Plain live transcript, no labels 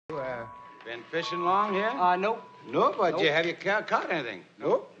Been fishing long here? Nope. Nope? But Nope. have you caught anything?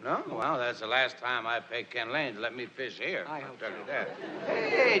 Nope. No? Well, that's the last time I paid Ken Lane to let me fish here. I I'll hope tell so. you that.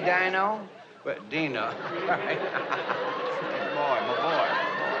 Hey, Dino. But Dino. My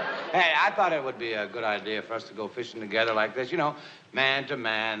boy. Hey, I thought it would be a good idea for us to go fishing together like this, you know, man to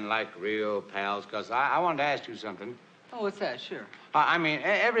man, like real pals, because I wanted to ask you something. Oh, what's that? Sure. I mean,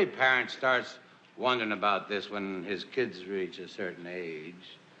 every parent starts wondering about this when his kids reach a certain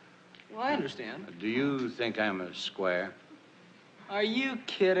age. Well, I understand. Do you think I'm a square? Are you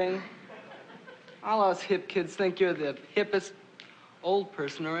kidding? All us hip kids think you're the hippest old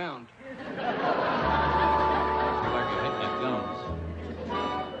person around.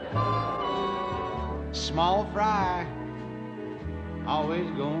 Small fry, always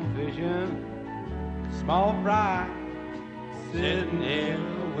going fishing. Small fry, sitting here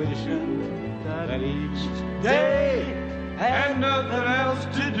wishing that each day had nothing else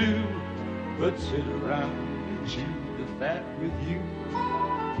to do but sit around and chew the fat with you.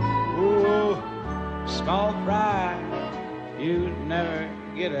 Oh, small fry, you'd never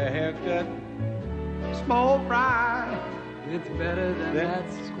get a haircut. Small fry, It's better than that.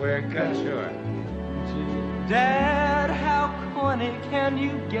 square cut, sure. Dad, how corny can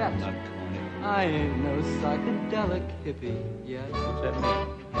you get? Not corny. I ain't no psychedelic hippie yet. What's that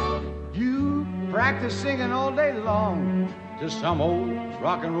mean? You practice singing all day long to some old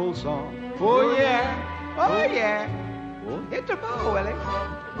rock and roll song. Oh yeah, oh yeah. Oh, hit the ball, Willie.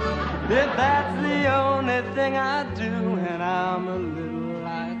 If that's the only thing I do, and I'm a little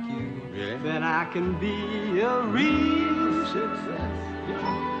like you, Really? then I can be a real success.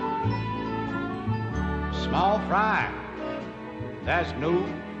 Small fry, that's no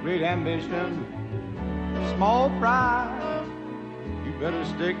great ambition. Small fry, you better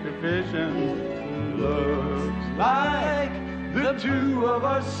stick to fishing. Looks like the two of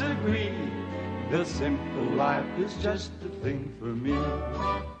us agree. The simple life is just the thing for me.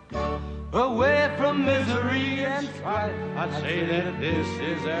 Away from misery and strife, I'd say that this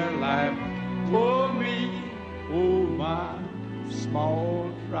is our life. For me, oh my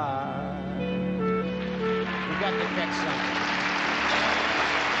small fry. We got to catch something.